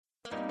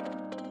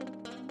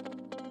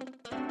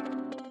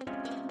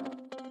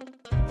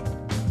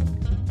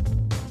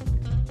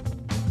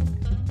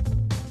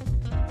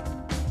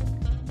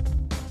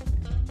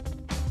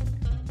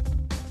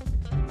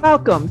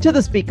Welcome to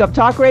the Speak Up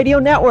Talk Radio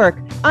Network.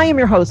 I am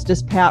your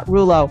hostess, Pat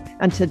Rulo,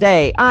 and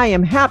today I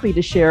am happy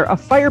to share a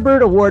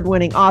Firebird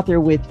Award-winning author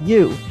with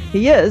you.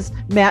 He is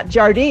Matt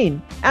Jardine,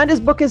 and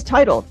his book is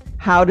titled,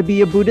 How to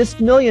Be a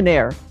Buddhist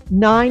Millionaire,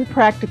 9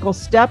 Practical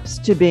Steps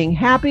to Being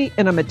Happy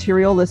in a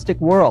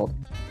Materialistic World.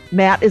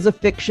 Matt is a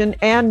fiction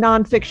and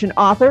nonfiction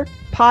author,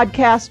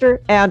 podcaster,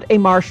 and a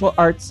martial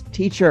arts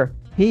teacher.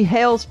 He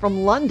hails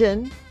from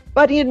London,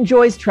 but he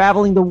enjoys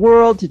traveling the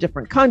world to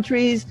different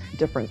countries,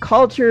 different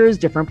cultures,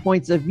 different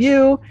points of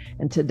view.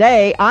 And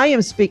today I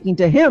am speaking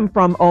to him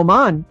from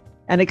Oman,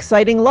 an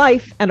exciting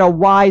life and a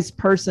wise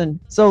person.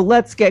 So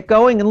let's get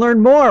going and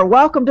learn more.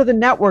 Welcome to the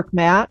network,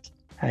 Matt.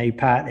 Hey,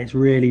 Pat. It's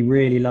really,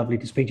 really lovely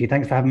to speak to you.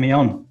 Thanks for having me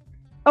on.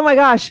 Oh my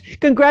gosh.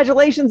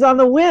 Congratulations on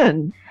the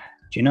win.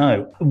 Do you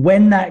know,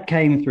 when that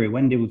came through,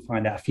 when did we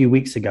find out? A few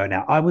weeks ago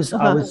now. I was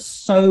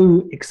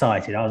so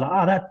excited. I was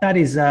like, that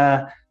is,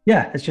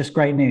 it's just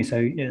great news.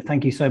 So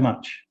thank you so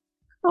much.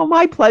 Oh,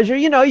 my pleasure.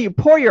 You know, you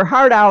pour your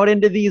heart out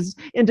into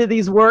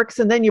these works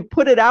and then you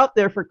put it out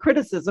there for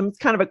criticism. It's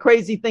kind of a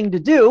crazy thing to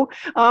do.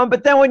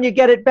 But then when you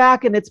get it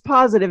back and it's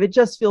positive, it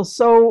just feels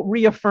so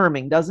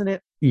reaffirming, doesn't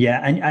it?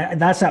 Yeah,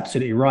 and that's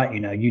absolutely right. You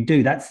know, you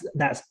do. That's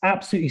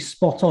absolutely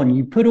spot on.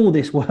 You put all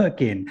this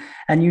work in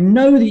and you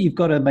know that you've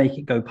got to make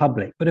it go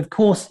public. But of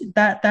course,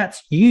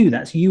 that's you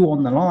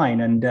on the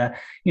line. And,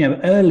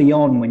 early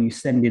on when you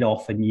send it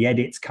off and the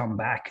edits come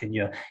back and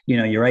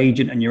your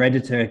agent and your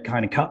editor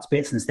kind of cuts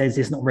bits and says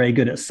it's not very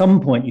good. At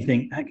some point you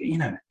think,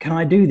 can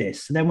I do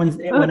this? And then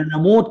when an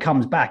award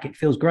comes back, it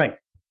feels great.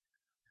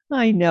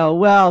 I know.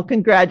 Well,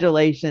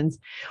 congratulations.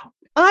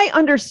 I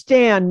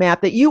understand,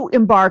 Matt, that you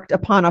embarked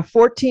upon a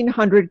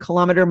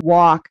 1,400-kilometer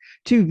walk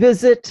to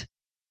visit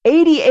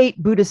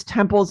 88 Buddhist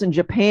temples in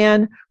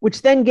Japan,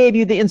 which then gave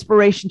you the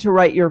inspiration to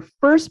write your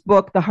first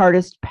book, The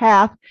Hardest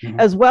Path,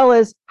 as well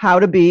as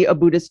How to Be a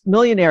Buddhist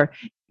Millionaire.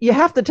 You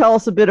have to tell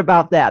us a bit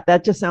about that.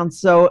 That just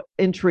sounds so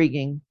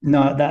intriguing.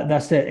 No,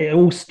 that's it. It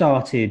all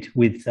started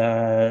with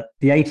the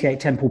 88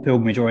 temple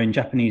pilgrimage, or in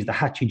Japanese, the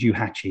Hachi-ju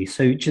Hachi.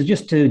 So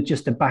just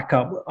to back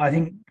up, I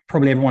think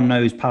probably everyone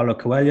knows Paulo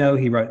Coelho.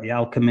 He wrote The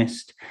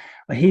Alchemist.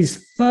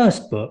 His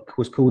first book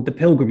was called The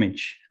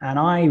Pilgrimage, and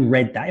I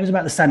read that. It was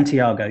about the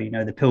Santiago,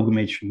 the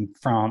pilgrimage from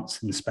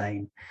France and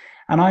Spain.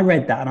 And I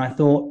read that and I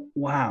thought,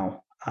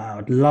 wow,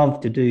 I'd love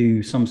to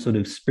do some sort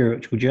of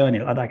spiritual journey,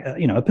 like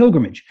a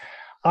pilgrimage.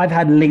 I've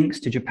had links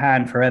to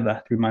Japan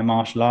forever through my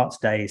martial arts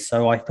days.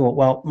 So I thought,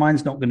 well,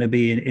 mine's not going to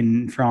be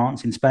in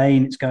France, in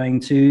Spain. It's going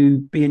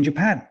to be in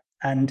Japan.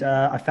 And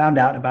I found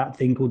out about a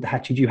thing called the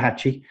Hachi-ju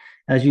Hachi.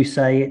 As you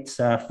say, it's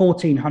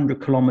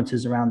 1,400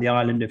 kilometers around the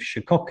island of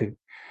Shikoku.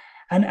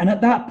 And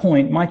at that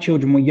point, my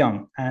children were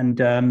young.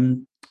 And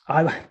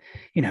I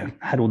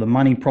had all the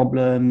money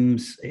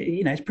problems.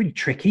 It's pretty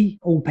tricky.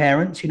 All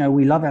parents,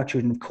 we love our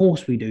children. Of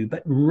course we do.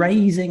 But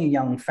raising a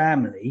young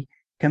family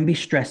can be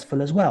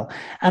stressful as well.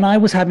 And I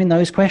was having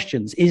those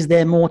questions. Is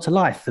there more to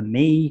life for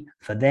me,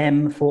 for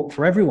them,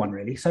 for everyone,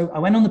 really? So I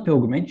went on the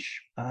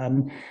pilgrimage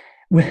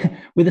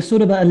with a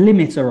sort of a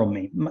limiter on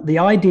me. The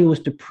idea was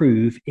to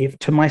prove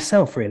to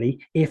myself,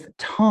 really, if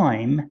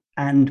time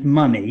and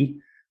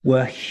money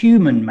were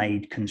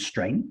human-made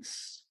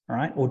constraints,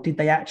 right? Or did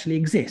they actually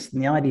exist?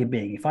 And the idea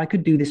being, if I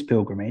could do this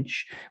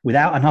pilgrimage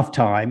without enough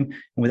time and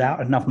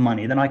without enough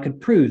money, then I could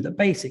prove that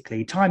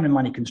basically time and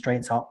money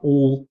constraints are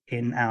all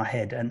in our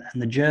head. And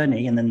the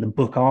journey and then the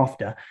book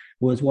after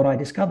was what I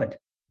discovered.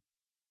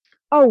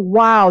 Oh,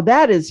 wow.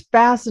 That is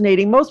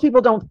fascinating. Most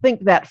people don't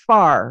think that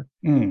far.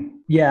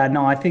 Yeah,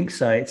 no, I think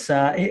so. It's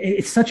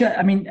such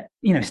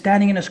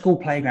standing in a school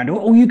playground,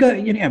 or you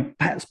go,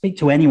 Pat, speak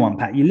to anyone,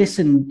 Pat, you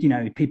listen,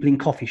 people in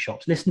coffee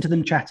shops, listen to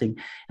them chatting,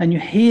 and you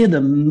hear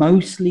them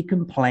mostly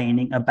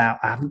complaining about,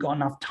 I haven't got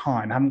enough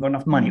time, I haven't got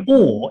enough money,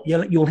 or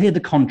you'll hear the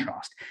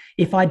contrast.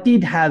 If I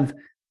did have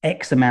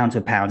X amount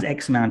of pounds,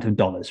 X amount of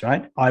dollars,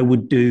 right, I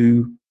would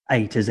do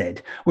A to Z.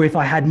 Or if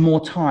I had more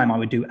time, I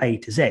would do A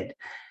to Z.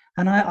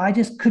 And I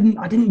just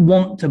I didn't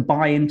want to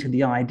buy into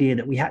the idea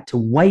that we had to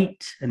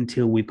wait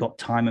until we've got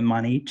time and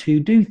money to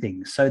do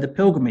things. So the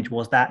pilgrimage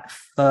was that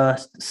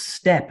first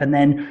step. And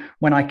then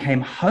when I came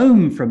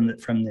home from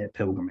the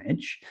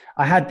pilgrimage,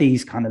 I had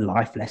these kind of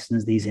life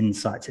lessons, these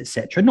insights,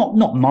 etc.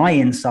 Not my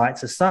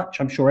insights as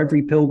such. I'm sure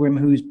every pilgrim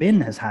who's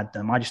been has had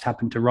them. I just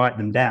happened to write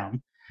them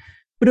down.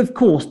 But of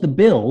course, the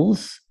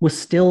bills were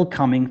still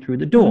coming through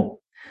the door.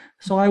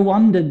 So I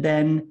wondered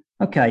then,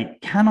 okay,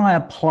 can I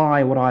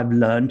apply what I've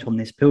learned on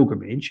this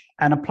pilgrimage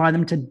and apply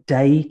them to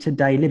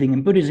day-to-day living?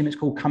 In Buddhism, it's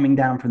called coming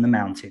down from the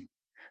mountain.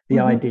 The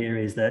idea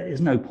is that there's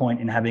no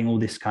point in having all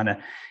this kind of,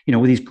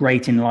 all these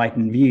great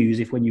enlightened views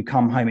if when you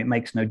come home, it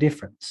makes no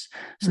difference.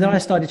 So then I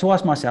started to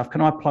ask myself,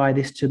 can I apply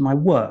this to my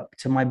work,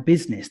 to my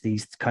business,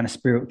 these kind of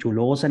spiritual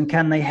laws, and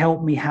can they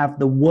help me have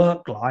the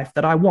work life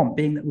that I want,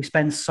 being that we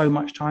spend so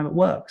much time at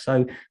work?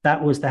 So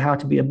that was the How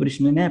to Be a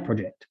Buddhist Millionaire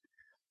project.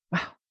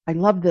 Wow, I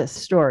love this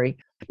story.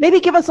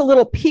 Maybe give us a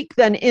little peek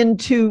then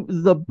into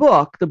the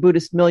book, The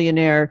Buddhist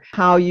Millionaire,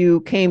 how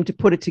you came to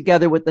put it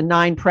together with the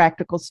 9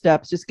 practical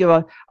steps. Just give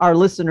our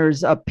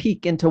listeners a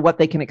peek into what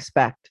they can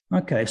expect.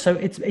 Okay, so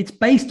it's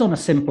based on a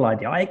simple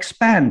idea. I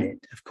expand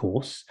it, of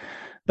course,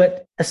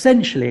 but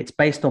essentially it's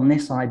based on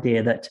this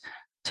idea that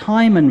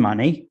time and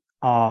money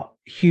are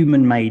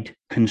human-made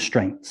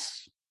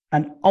constraints.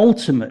 And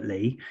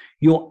ultimately,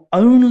 your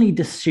only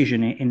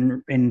decision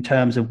in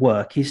terms of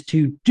work is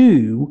to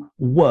do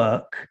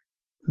work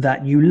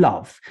that you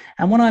love.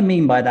 And what I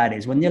mean by that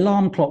is when the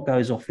alarm clock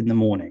goes off in the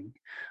morning,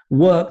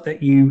 work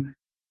that you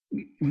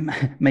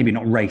maybe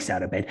not race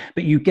out of bed,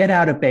 but you get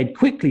out of bed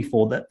quickly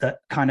for that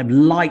kind of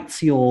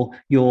lights your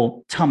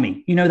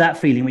tummy. You know that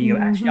feeling where you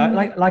actually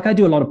like I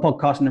do a lot of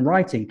podcasting and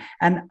writing,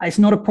 and it's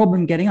not a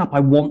problem getting up. I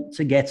want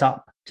to get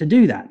up to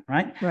do that,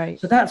 right?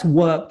 So that's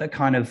work that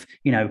kind of,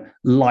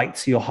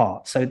 lights your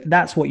heart. So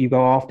that's what you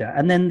go after.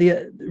 And then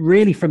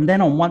really from then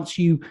on, once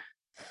you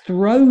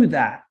throw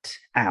that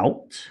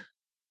out,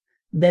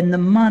 then the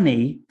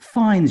money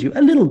finds you.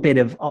 A little bit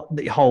of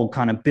the whole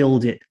kind of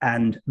build it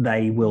and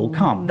they will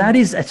come. That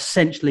is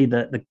essentially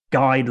the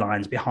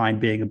guidelines behind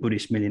being a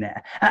Buddhist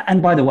millionaire.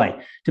 And by the way,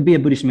 to be a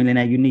Buddhist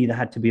millionaire, you neither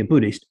had to be a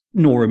Buddhist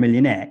nor a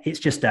millionaire. It's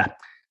just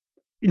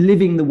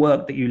living the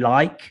work that you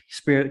like,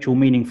 spiritual,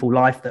 meaningful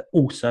life that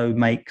also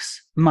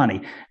makes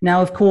money.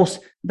 Now, of course,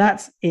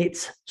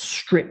 it's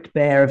stripped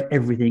bare of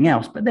everything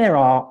else, but there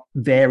are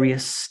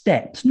various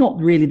steps, not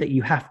really that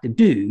you have to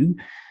do,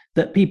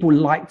 that people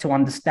like to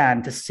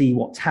understand to see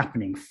what's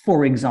happening.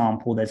 For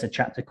example, there's a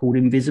chapter called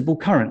Invisible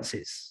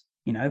Currencies.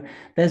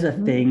 There's a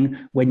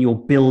thing when you're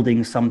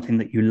building something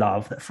that you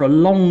love that for a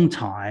long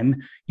time,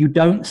 you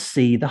don't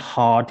see the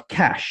hard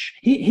cash.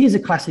 Here's a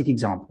classic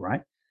example,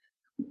 right?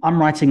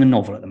 I'm writing a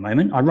novel at the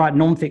moment. I write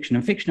nonfiction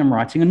and fiction. I'm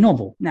writing a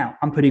novel. Now,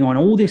 I'm putting on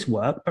all this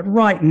work, but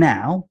right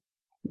now,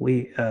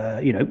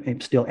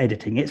 I'm still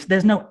editing it. So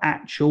there's no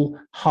actual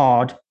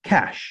hard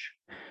cash.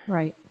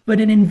 Right.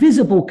 But an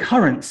invisible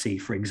currency,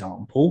 for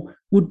example,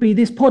 would be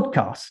this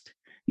podcast.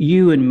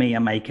 You and me are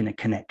making a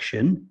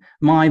connection.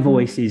 My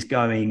voice is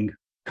going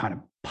kind of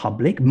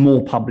public,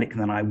 more public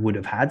than I would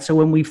have had. So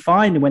when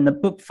the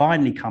book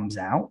finally comes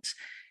out,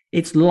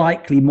 it's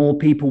likely more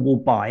people will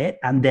buy it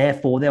and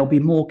therefore there'll be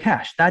more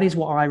cash. That is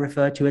what I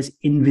refer to as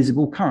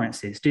invisible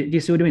currencies. Do you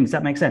see what I mean? Does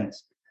that make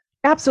sense?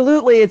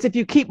 Absolutely. It's if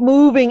you keep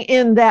moving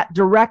in that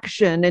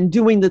direction and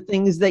doing the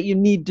things that you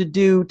need to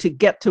do to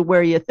get to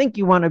where you think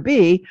you want to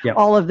be,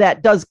 all of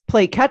that does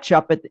play catch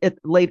up at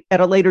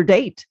a later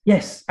date.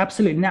 Yes,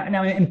 absolutely.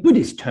 Now, in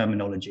Buddhist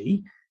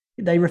terminology,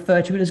 they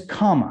refer to it as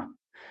karma.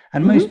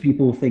 And most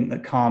people think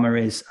that karma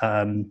is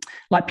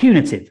like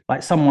punitive,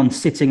 like someone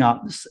sitting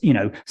up,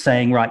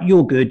 saying, right,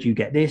 you're good, you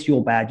get this,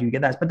 you're bad, you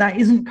get that. But that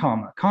isn't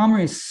karma. Karma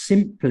is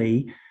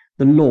simply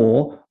the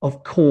law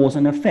of cause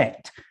and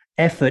effect.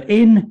 Effort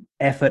in,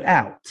 effort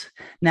out.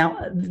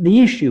 Now,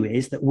 the issue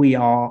is that we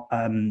are,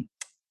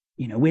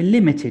 we're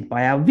limited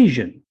by our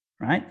vision,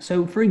 right?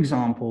 So, for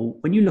example,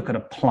 when you look at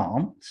a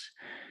plant,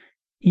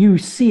 you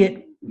see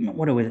it,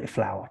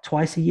 flower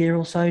twice a year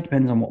or so,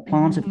 depends on what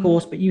plant, of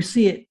course, but you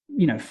see it,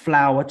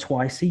 flower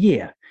twice a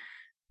year.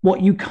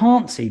 What you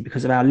can't see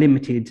because of our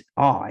limited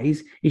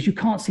eyes is you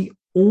can't see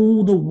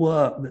all the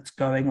work that's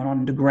going on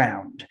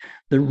underground,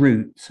 the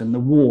roots and the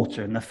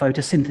water and the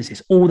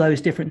photosynthesis, all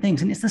those different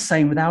things. And it's the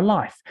same with our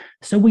life.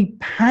 So we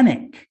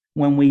panic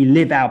when we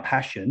live our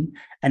passion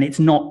and it's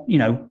not,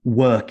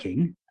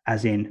 working,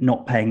 as in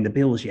not paying the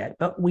bills yet,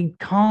 but we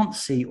can't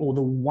see all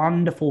the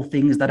wonderful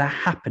things that are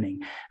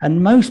happening.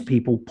 And most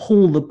people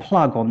pull the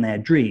plug on their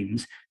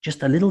dreams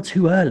just a little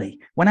too early,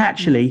 when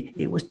actually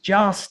it was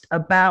just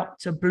about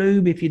to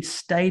bloom if you'd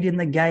stayed in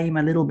the game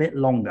a little bit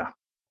longer.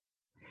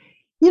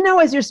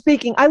 As you're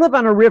speaking, I live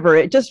on a river.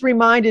 It just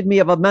reminded me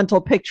of a mental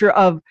picture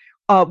of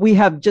we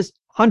have just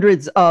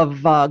hundreds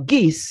of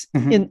geese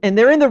and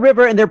they're in the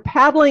river and they're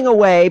paddling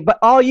away, but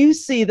all you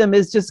see them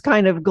is just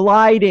kind of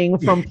gliding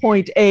from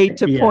point A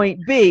to point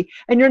B.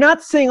 And you're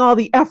not seeing all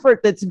the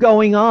effort that's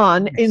going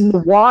on in the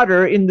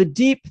water, in the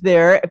deep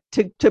there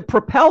to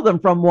propel them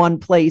from one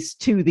place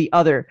to the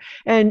other.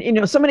 And,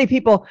 so many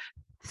people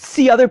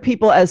see other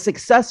people as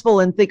successful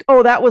and think,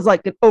 oh, that was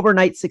like an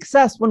overnight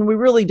success, when we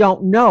really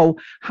don't know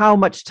how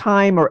much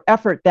time or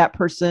effort that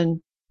person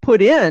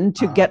put in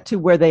to get to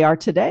where they are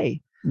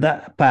today.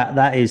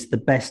 That is the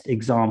best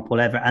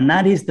example ever. And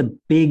that is the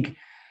big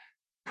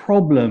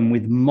problem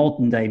with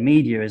modern day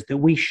media, is that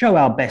we show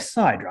our best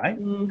side, right?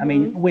 I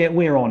mean,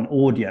 we're on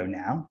audio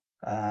now,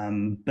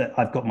 but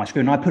I've got my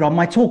screen. I put on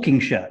my talking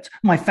shirt,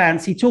 my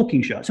fancy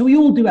talking shirt. So we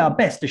all do our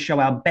best to show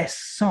our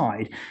best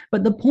side.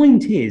 But the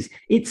point is,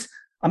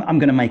 I'm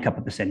going to make up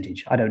a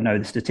percentage. I don't know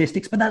the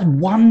statistics, but that's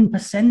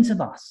 1% of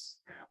us.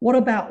 What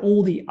about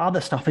all the other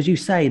stuff, as you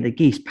say, the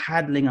geese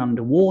paddling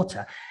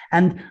underwater?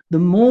 And the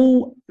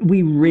more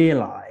we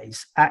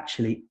realize,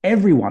 actually,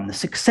 everyone, the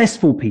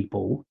successful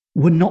people,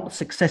 were not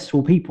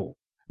successful people.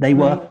 They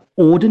were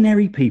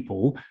ordinary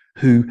people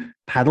who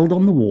paddled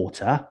on the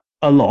water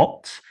a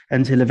lot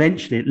until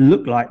eventually it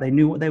looked like they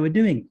knew what they were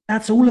doing.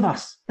 That's all of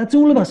us. That's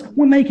all of us.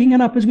 We're making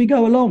it up as we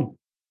go along.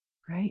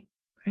 Right.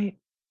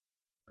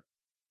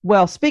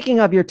 Well,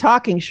 speaking of your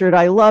talking shirt,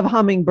 I love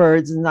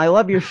hummingbirds and I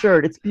love your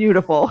shirt. It's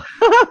beautiful.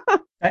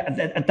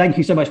 Thank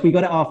you so much. We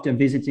got it after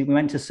visiting. We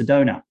went to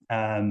Sedona,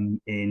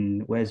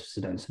 where's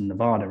Sedona? It's in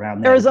Nevada,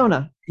 around there.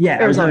 Arizona. Yeah,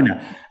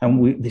 Arizona.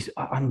 And this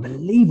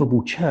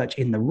unbelievable church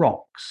in the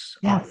rocks.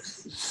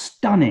 Yes.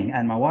 Stunning.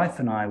 And my wife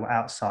and I were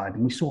outside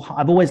and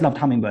I've always loved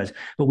hummingbirds,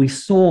 but we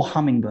saw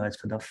hummingbirds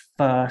for the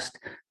first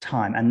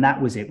time. And that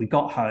was it. We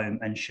got home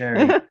and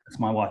Sherry, that's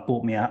my wife,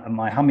 bought me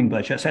my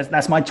hummingbird shirt. So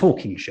that's my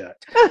talking shirt.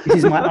 This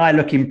is my I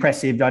look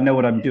impressive, I know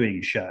what I'm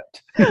doing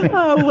shirt.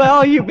 Oh,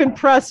 well, you've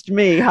impressed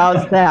me.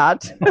 How's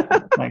that?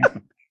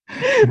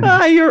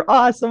 You're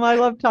awesome. I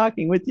love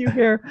talking with you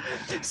here.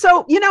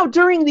 So,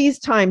 during these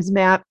times,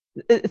 Matt,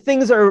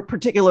 things are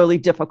particularly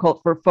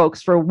difficult for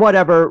folks for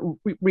whatever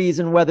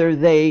reason, whether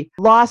they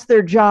lost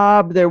their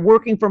job, they're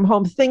working from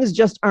home, things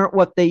just aren't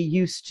what they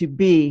used to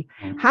be.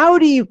 How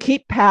do you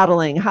keep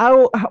paddling?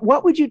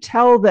 What would you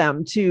tell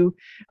them to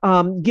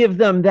give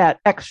them that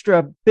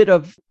extra bit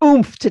of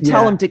oomph to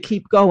tell them to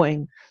keep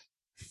going?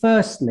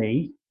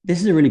 Firstly, this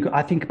is a really good,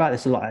 I think about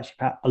this a lot, actually,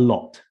 Pat, a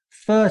lot.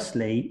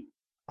 Firstly,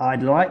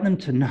 I'd like them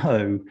to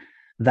know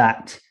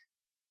that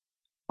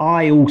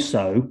I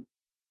also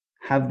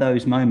have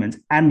those moments,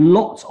 and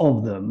lots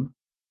of them,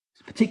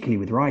 particularly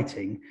with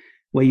writing,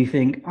 where you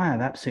think, I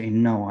have absolutely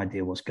no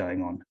idea what's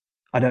going on.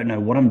 I don't know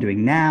what I'm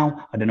doing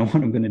now. I don't know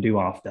what I'm going to do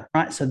after.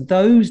 Right. So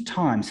those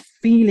times,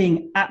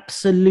 feeling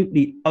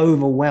absolutely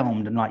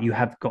overwhelmed and like you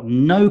have got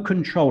no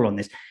control on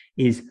this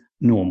is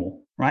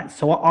normal. Right.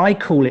 So I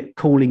call it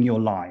calling your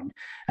line.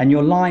 And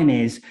your line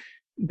is,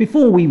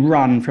 before we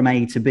run from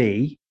A to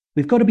B,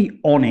 we've got to be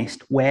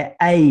honest where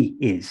A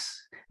is.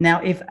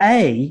 Now, if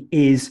A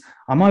is,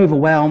 I'm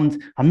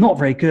overwhelmed, I'm not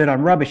very good,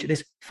 I'm rubbish at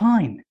this,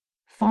 fine.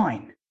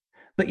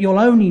 But you'll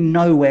only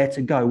know where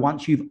to go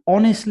once you've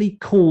honestly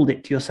called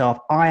it to yourself,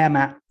 I am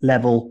at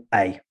level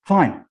A.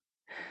 Fine.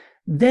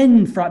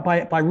 Then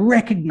by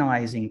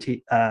recognizing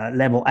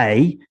level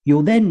A,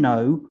 you'll then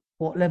know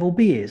what level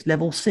B is,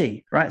 level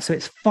C, right? So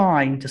it's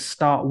fine to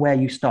start where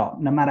you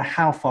start, no matter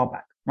how far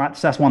back, right?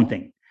 So that's one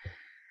thing.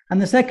 And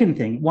the second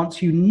thing,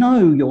 once you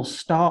know your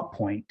start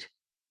point,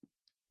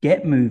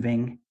 get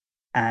moving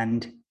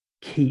and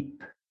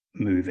keep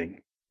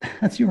moving.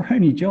 That's your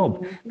only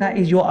job. That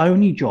is your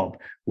only job.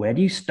 Where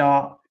do you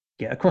start?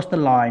 Get across the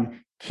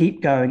line,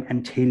 keep going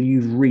until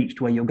you've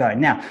reached where you're going.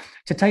 Now,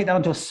 to take that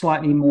onto a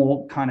slightly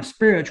more kind of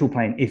spiritual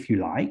plane, if you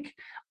like,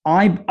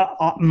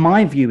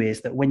 my view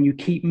is that when you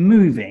keep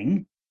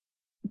moving,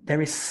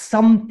 there is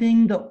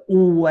something that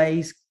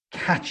always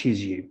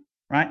catches you,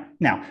 right?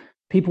 Now,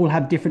 people will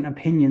have different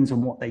opinions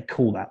on what they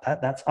call that.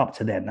 That's up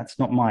to them. That's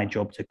not my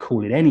job to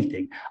call it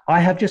anything. I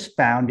have just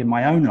found in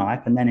my own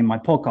life and then in my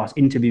podcast,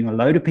 interviewing a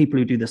load of people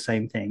who do the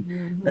same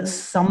thing, that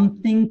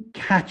something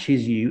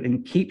catches you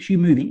and keeps you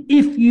moving.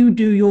 If you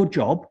do your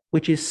job,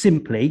 which is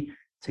simply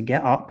to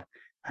get up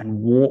and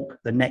walk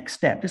the next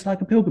step, just like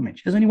a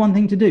pilgrimage. There's only one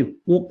thing to do.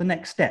 Walk the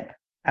next step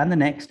and the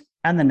next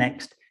and the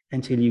next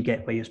until you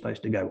get where you're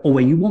supposed to go or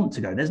where you want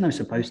to go. There's no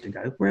supposed to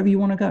go. Wherever you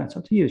want to go. It's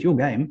up to you. It's your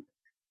game.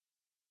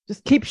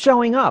 Just keep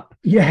showing up.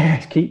 Yeah,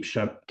 keep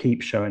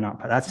showing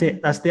up. That's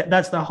it.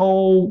 That's the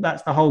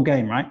whole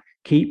game, right?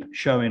 Keep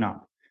showing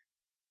up.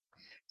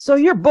 So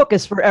your book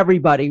is for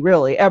everybody,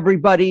 really.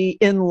 Everybody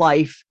in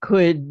life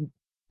could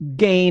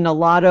gain a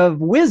lot of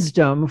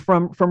wisdom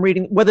from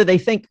reading, whether they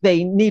think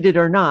they need it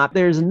or not.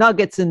 There's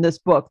nuggets in this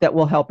book that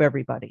will help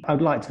everybody.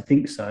 I'd like to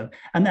think so.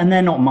 And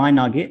they're not my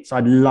nuggets.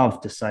 I'd love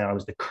to say I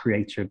was the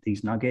creator of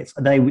these nuggets.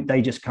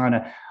 They just kind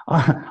of,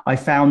 I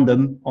found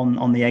them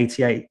on the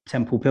 88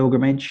 Temple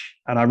Pilgrimage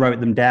and I wrote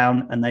them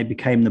down and they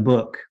became the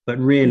book. But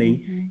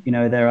really,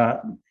 there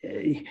are,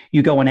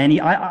 you go on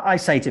I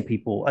say to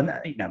people, and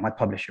my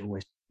publisher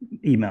always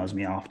emails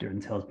me after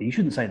and tells me, you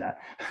shouldn't say that.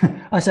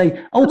 I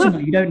say,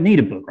 ultimately, you don't need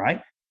a book,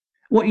 right?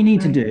 What you need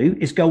to do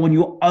is go on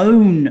your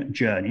own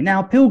journey.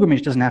 Now,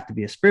 pilgrimage doesn't have to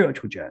be a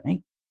spiritual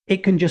journey.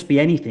 It can just be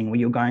anything where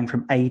you're going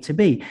from A to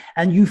B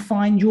and you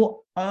find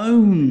your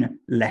own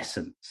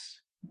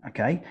lessons.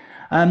 Okay.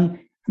 And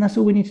that's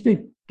all we need to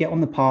do. Get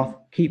on the path,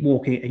 keep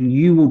walking, and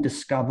you will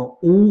discover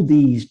all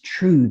these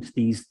truths,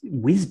 these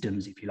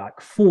wisdoms, if you like,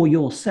 for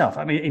yourself.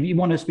 I mean, if you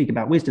want to speak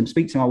about wisdom,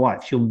 speak to my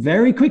wife. She'll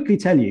very quickly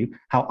tell you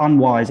how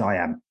unwise I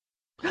am.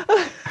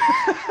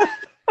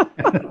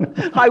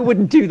 I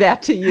wouldn't do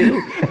that to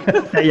you.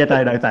 Yeah,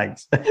 no,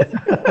 thanks.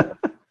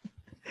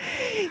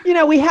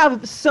 We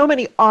have so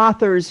many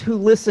authors who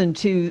listen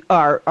to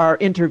our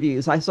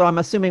interviews. So I'm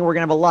assuming we're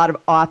going to have a lot of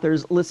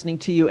authors listening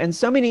to you, and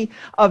so many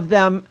of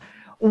them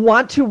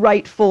want to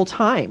write full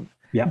time.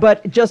 Yeah.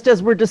 But just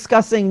as we're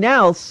discussing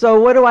now, so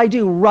what do I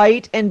do?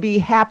 Write and be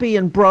happy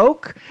and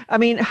broke? I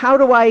mean, how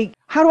do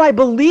I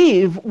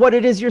believe what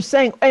it is you're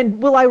saying?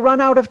 And will I run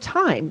out of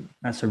time?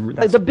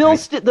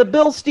 The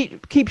bills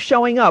keep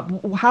showing up.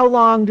 How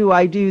long do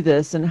I do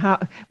this? And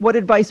what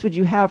advice would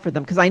you have for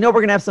them? Because I know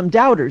we're going to have some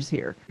doubters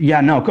here.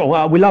 Yeah, no,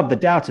 well, we love the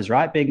doubters,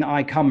 right? Being that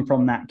I come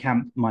from that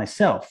camp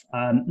myself.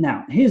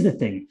 Now, here's the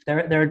thing.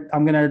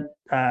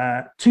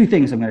 Two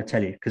things I'm going to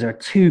tell you, because there are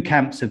two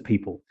camps of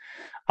people.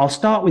 I'll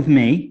start with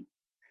me,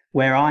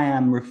 where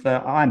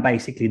I'm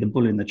basically the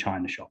bull in the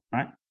china shop,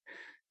 right?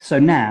 So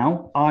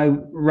now I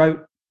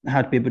wrote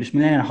How to Be a Buddhist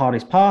Millionaire,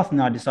 Hardest Path,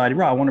 and I decided,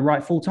 right, I want to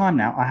write full time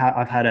now.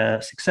 I've had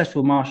a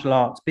successful martial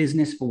arts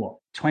business for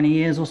 20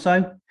 years or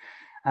so.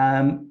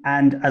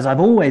 And as I've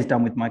always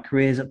done with my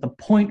careers, at the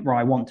point where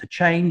I want to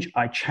change,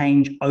 I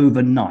change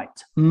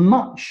overnight,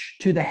 much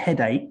to the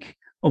headache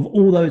of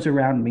all those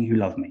around me who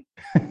love me.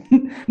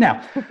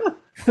 Now,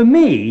 for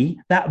me,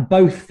 that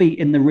both feet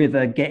in the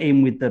river, get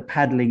in with the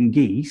paddling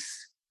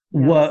geese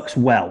works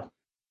well.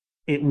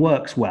 It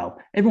works well.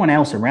 Everyone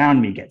else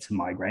around me gets a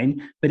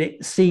migraine, but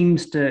it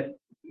seems to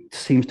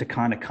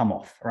kind of come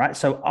off. Right.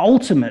 So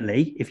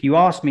ultimately, if you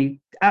ask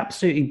me,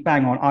 absolutely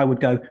bang on, I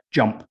would go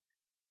jump,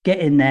 get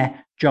in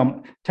there,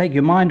 jump, take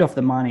your mind off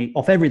the money,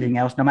 off everything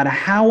else, no matter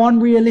how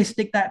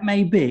unrealistic that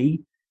may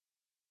be.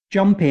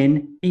 Jump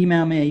in,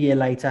 email me a year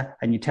later,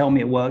 and you tell me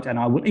it worked, and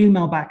I will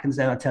email back and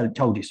say, I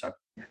told you so.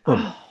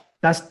 Boom.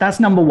 That's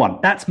number one.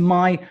 That's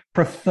my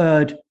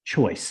preferred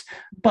choice.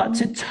 But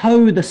to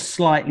toe the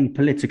slightly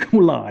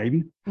political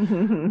line,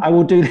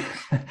 I'll do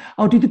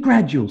the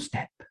gradual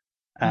step,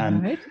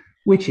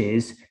 which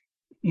is,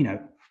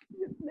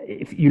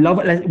 if you love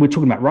it, we're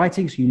talking about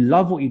writing, so you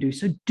love what you do,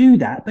 so do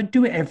that, but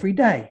do it every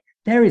day.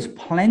 There is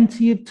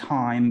plenty of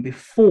time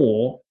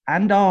before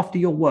and after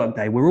your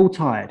workday. We're all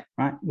tired,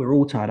 right? We're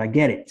all tired. I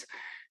get it.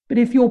 But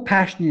if your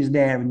passion is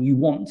there and you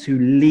want to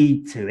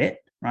lead to it,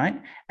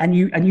 right? And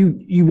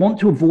you want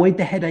to avoid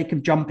the headache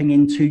of jumping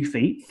in 2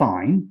 feet,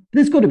 fine.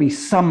 There's got to be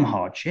some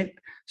hardship.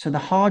 So the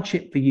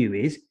hardship for you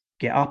is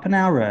get up an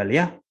hour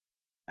earlier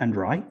and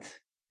write,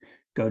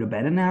 go to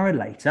bed an hour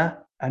later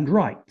and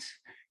write.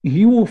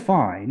 You will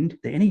find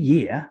that in a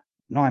year,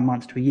 9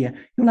 months to a year,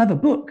 you'll have a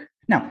book.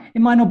 Now,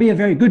 it might not be a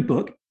very good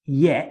book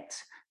yet,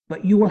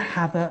 but you will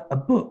have a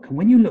book. And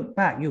when you look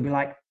back, you'll be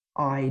like,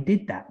 I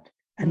did that.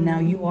 And now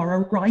you are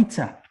a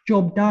writer.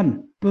 Job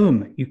done.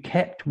 Boom. You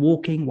kept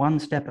walking one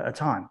step at a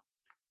time.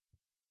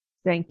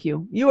 Thank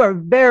you. You are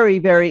very,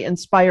 very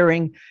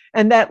inspiring.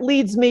 And that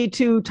leads me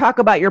to talk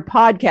about your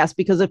podcast,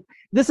 because if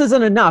this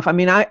isn't enough, I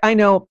mean, I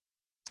know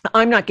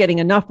I'm not getting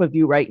enough of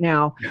you right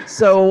now.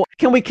 So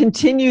can we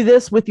continue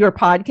this with your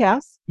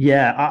podcast?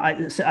 Yeah.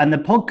 And the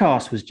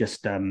podcast was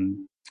just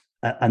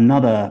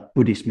another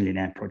Buddhist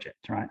millionaire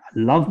project, right? I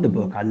love the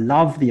book. I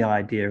love the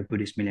idea of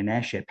Buddhist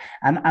millionaireship.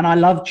 And I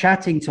love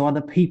chatting to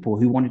other people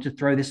who wanted to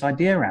throw this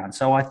idea around.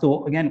 So I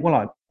thought, again,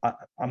 well,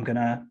 I'm going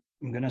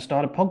to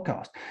start a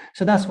podcast.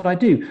 So that's what I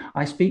do.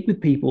 I speak with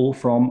people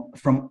from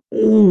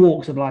all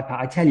walks of life.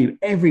 I tell you,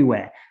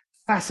 everywhere.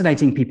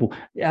 Fascinating people.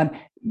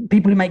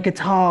 People who make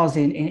guitars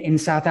in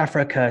South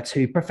Africa,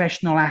 to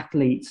professional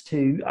athletes,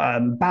 to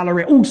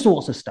ballerina, all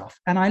sorts of stuff.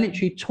 And I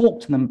literally talk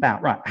to them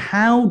about, right,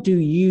 how do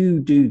you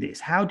do this?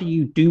 How do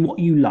you do what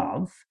you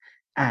love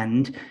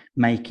and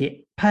make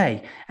it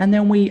pay? And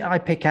then I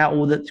pick out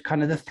all the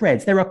kind of the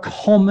threads. There are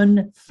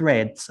common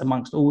threads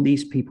amongst all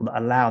these people that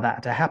allow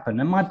that to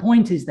happen. And my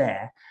point is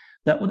that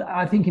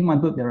I think in my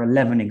book, there are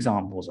 11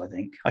 examples, I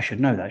think. I should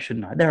know that,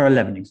 shouldn't I? There are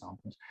 11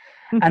 examples.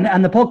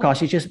 And the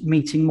podcast is just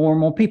meeting more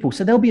and more people.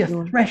 So there'll be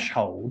a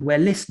threshold where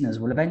listeners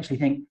will eventually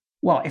think,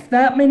 well, if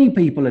that many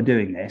people are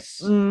doing this,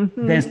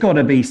 there's got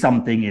to be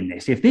something in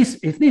this. If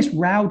this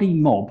rowdy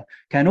mob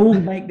can all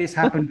make this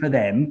happen for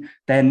them,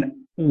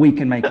 then we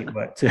can make it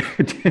work too.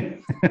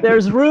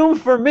 There's room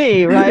for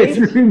me, right?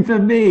 There's room for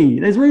me.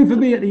 There's room for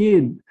me at the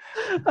inn.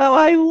 Oh,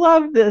 I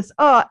love this.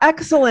 Oh,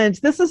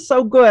 excellent. This is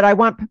so good. I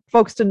want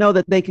folks to know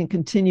that they can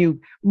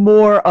continue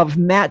more of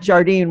Matt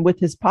Jardine with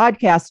his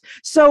podcast.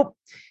 So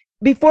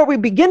before we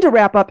begin to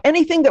wrap up,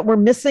 anything that we're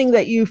missing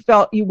that you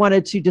felt you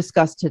wanted to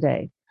discuss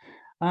today?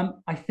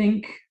 I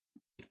think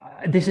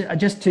this is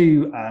just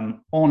to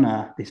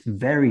honor this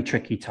very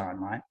tricky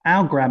time, right?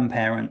 Our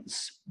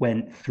grandparents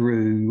went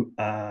through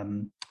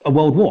a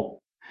world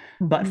war.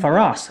 But for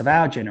us, of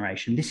our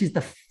generation, this is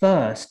the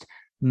first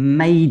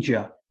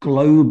major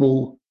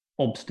global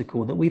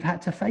obstacle that we've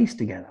had to face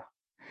together.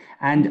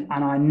 And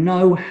I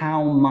know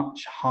how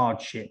much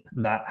hardship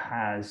that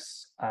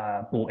has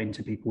brought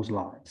into people's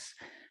lives.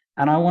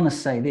 And I want to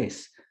say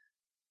this,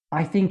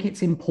 I think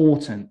it's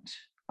important.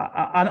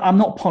 I'm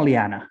not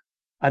Pollyanna.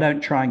 I don't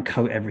try and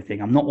coat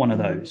everything. I'm not one of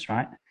those,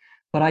 right?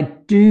 But I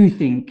do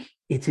think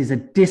it is a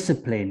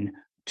discipline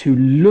to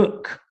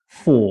look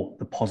for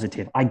the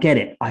positive. I get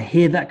it. I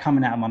hear that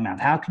coming out of my mouth.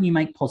 How can you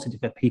make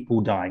positive of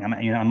people dying? I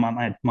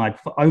mean, my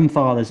own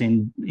father's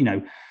in,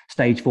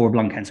 stage 4 of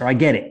lung cancer. I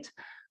get it.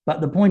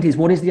 But the point is,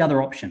 what is the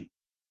other option?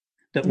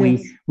 That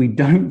we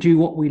don't do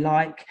what we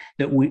like,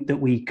 that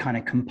we kind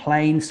of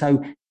complain.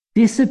 So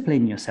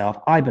discipline yourself.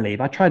 I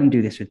believe I tried and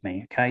do this with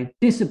me. Okay.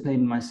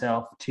 Discipline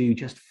myself to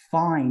just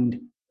find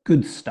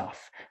good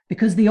stuff,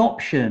 because the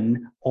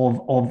option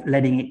of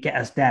letting it get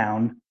us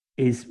down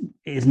is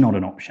not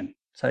an option.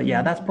 So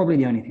yeah, that's probably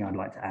the only thing I'd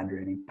like to add,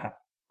 really, Pat.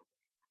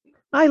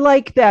 I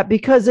like that,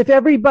 because if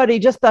everybody,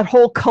 just that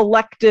whole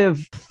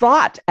collective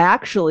thought,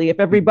 actually, if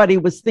everybody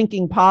was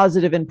thinking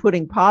positive and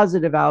putting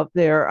positive out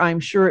there, I'm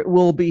sure it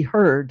will be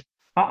heard.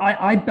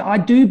 I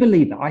do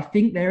believe that. I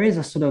think there is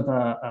a sort of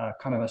a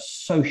kind of a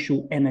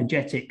social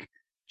energetic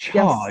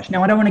charge.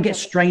 Now, I don't want to get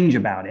strange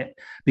about it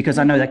because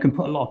I know that can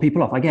put a lot of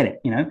people off. I get it,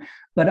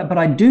 but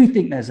I do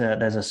think there's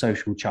a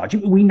social charge.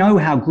 We know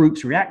how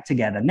groups react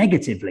together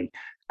negatively,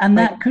 and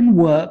that can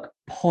work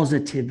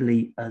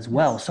positively as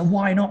well. So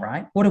why not,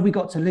 right? What have we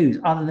got to lose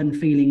other than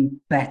feeling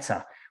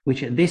better?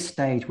 Which at this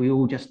stage, we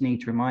all just need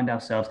to remind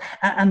ourselves.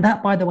 And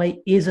that, by the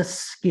way, is a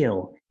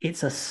skill.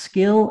 It's a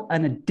skill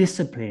and a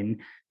discipline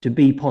to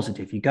be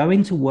positive. You go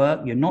into work,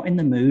 you're not in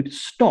the mood,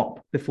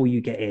 stop before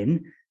you get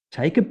in,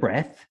 take a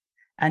breath,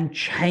 and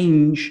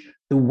change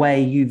the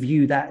way you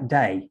view that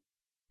day.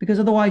 Because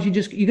otherwise you're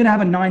going to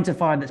have a 9 to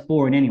 5 that's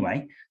boring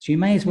anyway. So you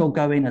may as well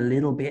go in a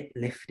little bit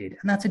lifted.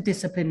 And that's a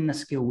discipline and a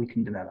skill we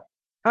can develop.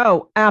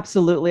 Oh,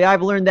 absolutely.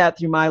 I've learned that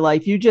through my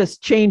life. You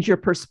just change your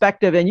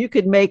perspective and you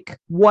could make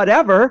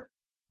whatever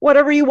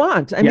you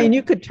want. I mean,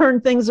 you could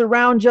turn things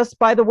around just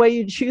by the way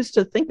you choose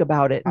to think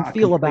about it and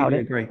feel about it. I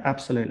agree.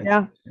 Absolutely.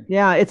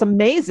 Yeah. It's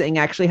amazing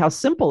actually how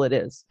simple it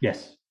is.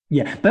 Yes.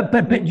 Yeah. But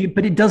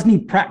it does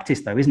need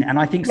practice though, isn't it? And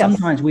I think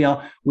sometimes we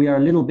are a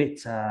little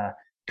bit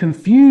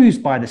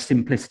confused by the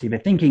simplicity of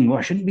it, thinking,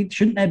 well,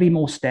 shouldn't there be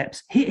more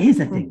steps? Here's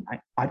the thing.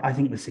 I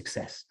think the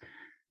success.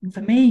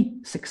 For me,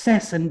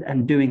 success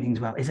and doing things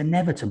well is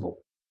inevitable.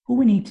 All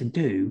we need to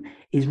do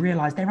is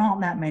realize there aren't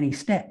that many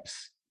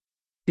steps.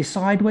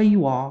 Decide where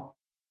you are,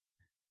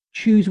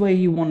 choose where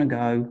you want to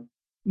go,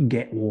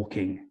 get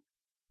walking.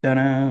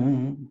 Ta-da!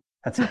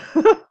 That's it.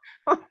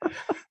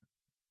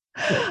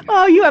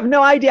 Oh, you have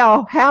no idea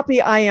how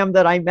happy I am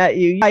that I met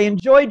you. I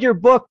enjoyed your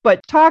book,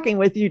 but talking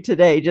with you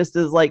today just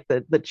is like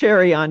the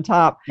cherry on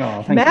top.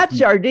 Oh, Matt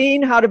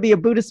Jardine, How to Be a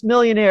Buddhist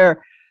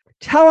Millionaire.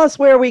 Tell us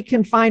where we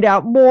can find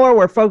out more,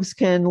 where folks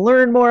can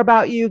learn more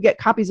about you, get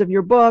copies of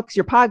your books,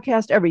 your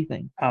podcast,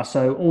 everything.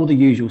 So all the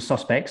usual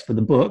suspects for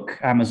the book,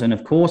 Amazon,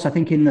 of course. I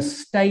think in the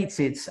States,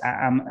 it's,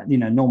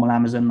 normal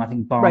Amazon. I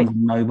think Barnes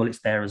and Noble,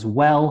 it's there as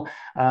well.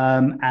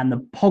 And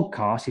the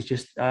podcast is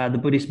just the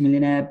Buddhist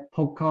Millionaire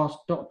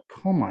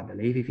podcast.com, I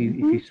believe. If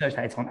you search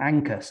that, it's on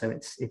Anchor. So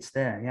it's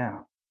there. Yeah.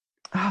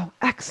 Oh,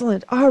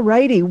 excellent. All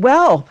righty.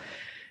 Well,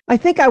 I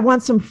think I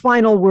want some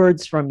final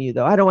words from you,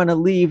 though. I don't want to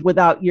leave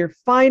without your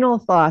final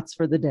thoughts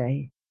for the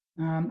day.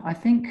 I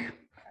think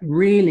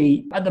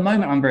really, at the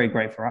moment, I'm very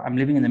grateful. I'm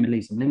living in the Middle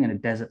East. I'm living in a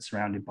desert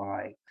surrounded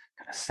by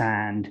kind of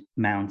sand,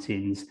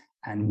 mountains,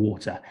 and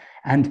water.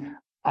 And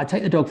I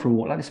take the dog for a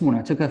walk. Like this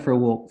morning, I took her for a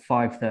walk,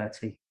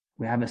 5:30.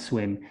 We have a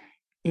swim.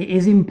 It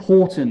is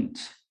important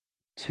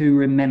to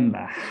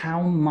remember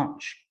how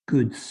much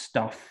good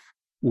stuff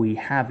we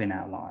have in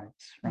our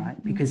lives, right?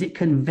 Because it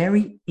can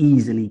very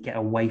easily get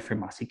away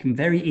from us. It can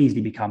very easily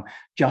become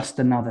just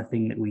another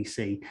thing that we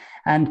see.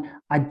 And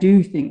I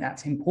do think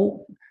that's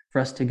important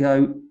for us to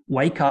go,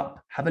 wake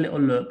up, have a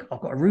little look.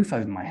 I've got a roof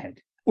over my head.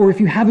 Or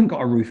if you haven't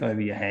got a roof over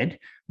your head,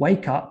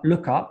 wake up,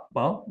 look up.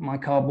 Well, my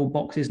cardboard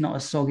box is not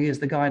as soggy as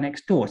the guy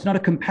next door. It's not a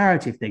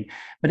comparative thing.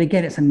 But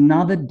again, it's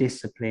another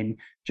discipline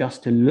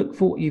just to look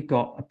for what you've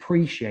got,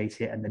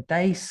 appreciate it. And the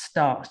day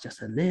starts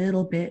just a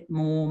little bit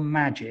more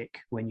magic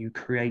when you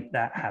create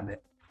that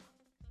habit.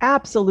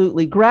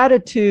 Absolutely.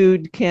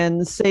 Gratitude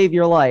can save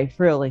your life,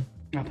 really.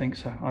 I think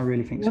so. I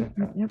really think so.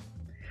 Yep.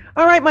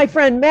 All right, my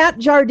friend, Matt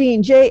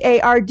Jardine,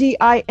 Jardine,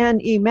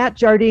 Matt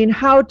Jardine,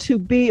 How to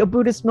Be a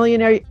Buddhist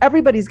Millionaire.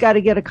 Everybody's got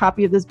to get a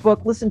copy of this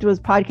book, listen to his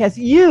podcast.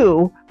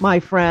 You, my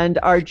friend,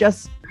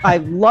 I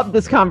love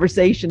this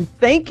conversation.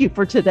 Thank you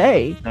for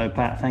today. No,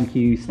 Pat, thank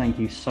you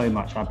so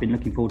much. I've been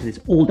looking forward to this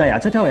all day. I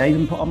tell you, I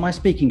even put on my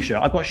speaking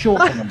shirt. I've got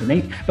shorts on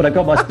underneath, but I've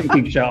got my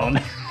speaking shirt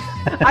on.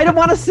 I don't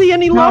want to see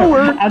any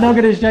lower. I'm not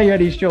going to show you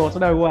any shorts.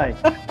 No way.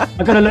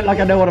 I've got to look like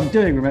I know what I'm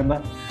doing,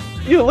 remember?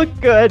 You look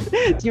good.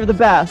 You're the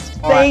best.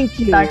 Thank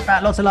you. Thanks,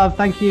 Pat. Lots of love.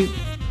 Thank you.